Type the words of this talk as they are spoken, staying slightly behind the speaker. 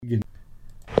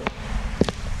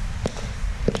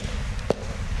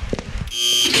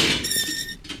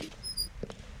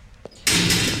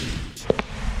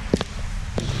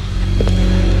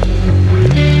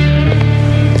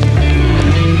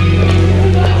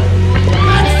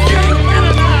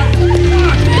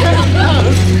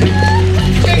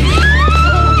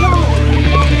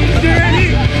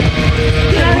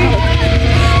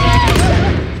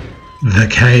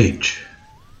cage.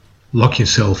 Lock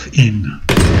yourself in.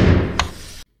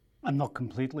 I'm not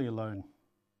completely alone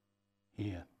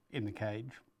here in the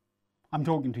cage. I'm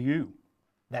talking to you.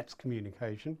 That's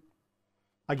communication.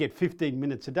 I get 15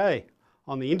 minutes a day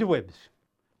on the interwebs.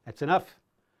 That's enough,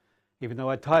 even though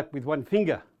I type with one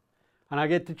finger. And I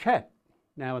get to chat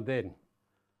now and then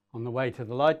on the way to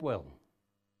the light well.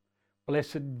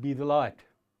 Blessed be the light.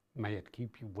 May it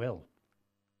keep you well.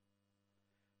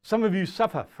 Some of you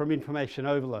suffer from information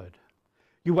overload.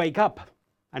 You wake up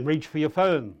and reach for your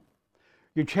phone.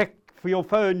 You check for your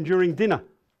phone during dinner.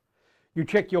 You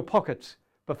check your pockets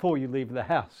before you leave the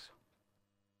house.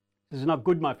 This is not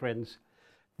good, my friends.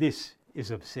 This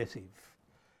is obsessive.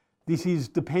 This is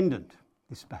dependent,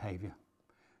 this behaviour.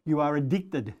 You are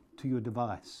addicted to your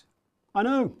device. I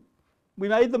know, we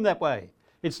made them that way.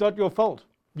 It's not your fault.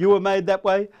 You were made that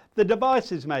way. The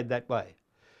device is made that way.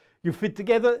 You fit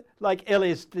together like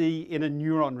LSD in a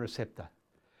neuron receptor.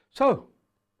 So,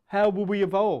 how will we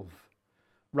evolve?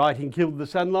 Writing killed the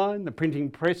sunline, the printing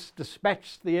press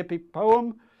dispatched the epic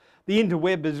poem, the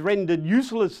interweb has rendered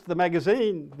useless the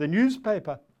magazine, the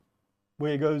newspaper.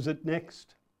 Where goes it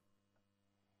next?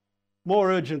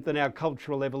 More urgent than our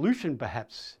cultural evolution,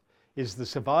 perhaps, is the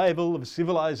survival of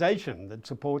civilization that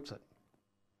supports it.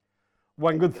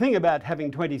 One good thing about having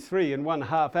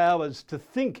 23½ hours to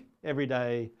think every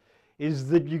day is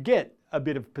that you get a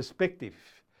bit of perspective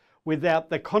without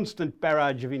the constant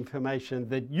barrage of information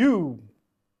that you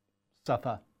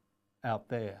suffer out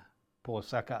there, poor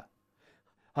sucker.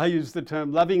 I use the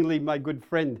term lovingly, my good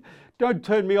friend. Don't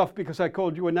turn me off because I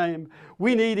called you a name.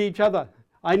 We need each other.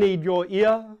 I need your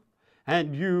ear,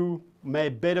 and you may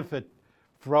benefit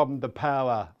from the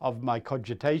power of my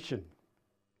cogitation.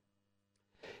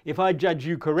 If I judge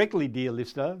you correctly, dear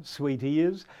listener, sweet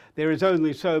ears, there is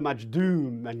only so much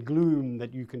doom and gloom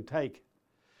that you can take.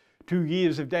 2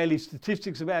 years of daily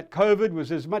statistics about COVID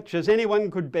was as much as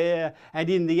anyone could bear, and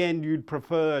in the end you'd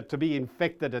prefer to be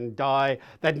infected and die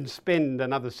than spend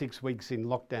another 6 weeks in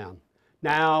lockdown.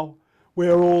 Now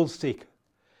we're all sick,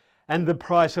 and the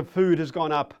price of food has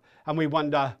gone up, and we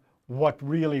wonder what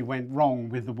really went wrong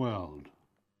with the world.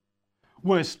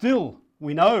 Worse still,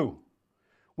 we know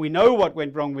what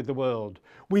went wrong with the world.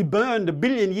 We burned 1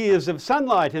 billion years of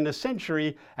sunlight in a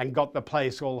century and got the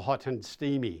place all hot and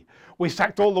steamy. We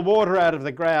sucked all the water out of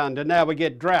the ground, and now we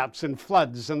get droughts and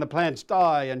floods, and the plants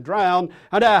die and drown,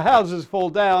 and our houses fall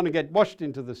down and get washed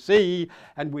into the sea,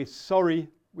 and we're sorry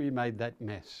we made that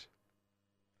mess.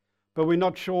 But we're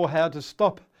not sure how to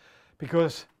stop,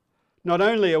 because not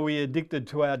only are we addicted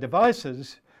to our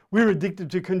devices, we're addicted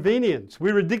to convenience.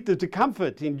 We're addicted to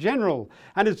comfort in general.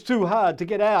 And it's too hard to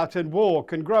get out and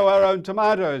walk and grow our own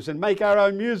tomatoes and make our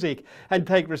own music and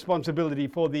take responsibility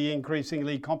for the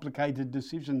increasingly complicated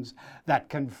decisions that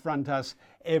confront us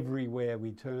everywhere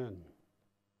we turn.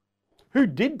 Who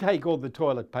did take all the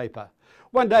toilet paper?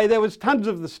 One day there was tons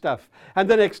of the stuff, and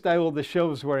the next day all the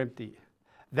shelves were empty.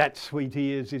 That, sweet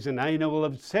ears, is an anal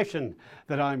obsession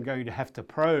that I'm going to have to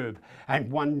probe,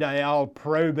 and one day I'll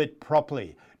probe it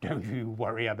properly. Don't you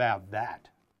worry about that.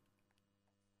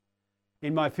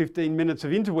 In my 15 minutes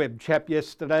of interweb chat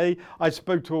yesterday, I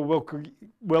spoke to a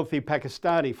wealthy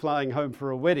Pakistani flying home for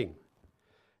a wedding.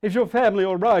 Is your family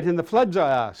all right in the floods,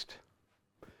 I asked.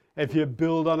 If you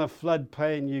build on a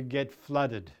floodplain, you get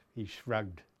flooded, he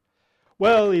shrugged.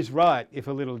 Well, he's right, if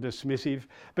a little dismissive.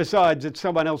 Besides, it's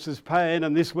someone else's pain,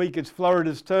 and this week it's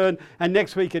Florida's turn, and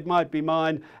next week it might be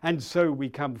mine, and so we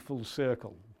come full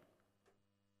circle.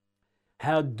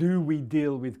 How do we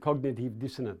deal with cognitive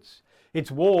dissonance?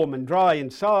 It's warm and dry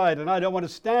inside, and I don't want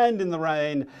to stand in the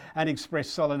rain and express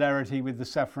solidarity with the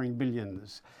suffering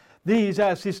billions. These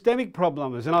are systemic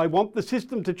problems, and I want the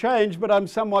system to change, but I'm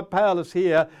somewhat powerless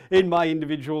here in my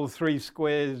individual 3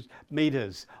 square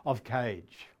meters of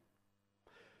cage.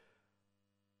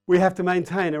 We have to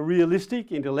maintain a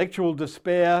realistic intellectual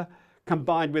despair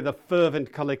combined with a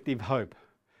fervent collective hope.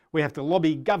 We have to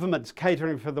lobby governments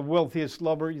catering for the wealthiest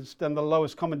lobbyist and the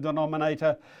lowest common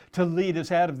denominator to lead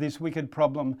us out of this wicked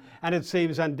problem, and it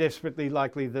seems undesperately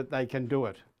likely that they can do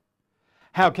it.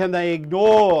 How can they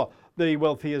ignore the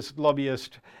wealthiest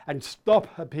lobbyist and stop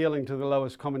appealing to the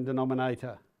lowest common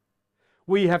denominator?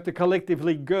 We have to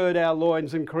collectively gird our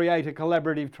loins and create a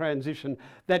collaborative transition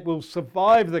that will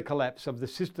survive the collapse of the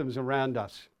systems around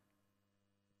us.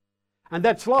 And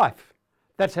that's life.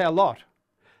 That's our lot.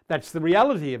 That's the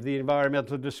reality of the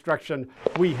environmental destruction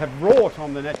we have wrought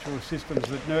on the natural systems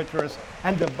that nurture us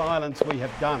and the violence we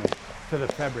have done to the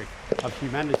fabric of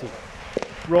humanity.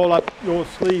 Roll up your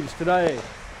sleeves today.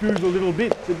 Do the little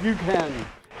bit that you can.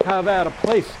 Carve out a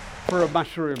place for a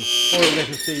mushroom or a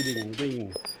lettuce-eating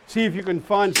being. See if you can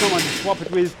find someone to swap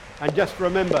it with, and just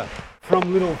remember,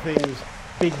 from little things,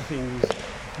 big things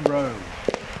grow.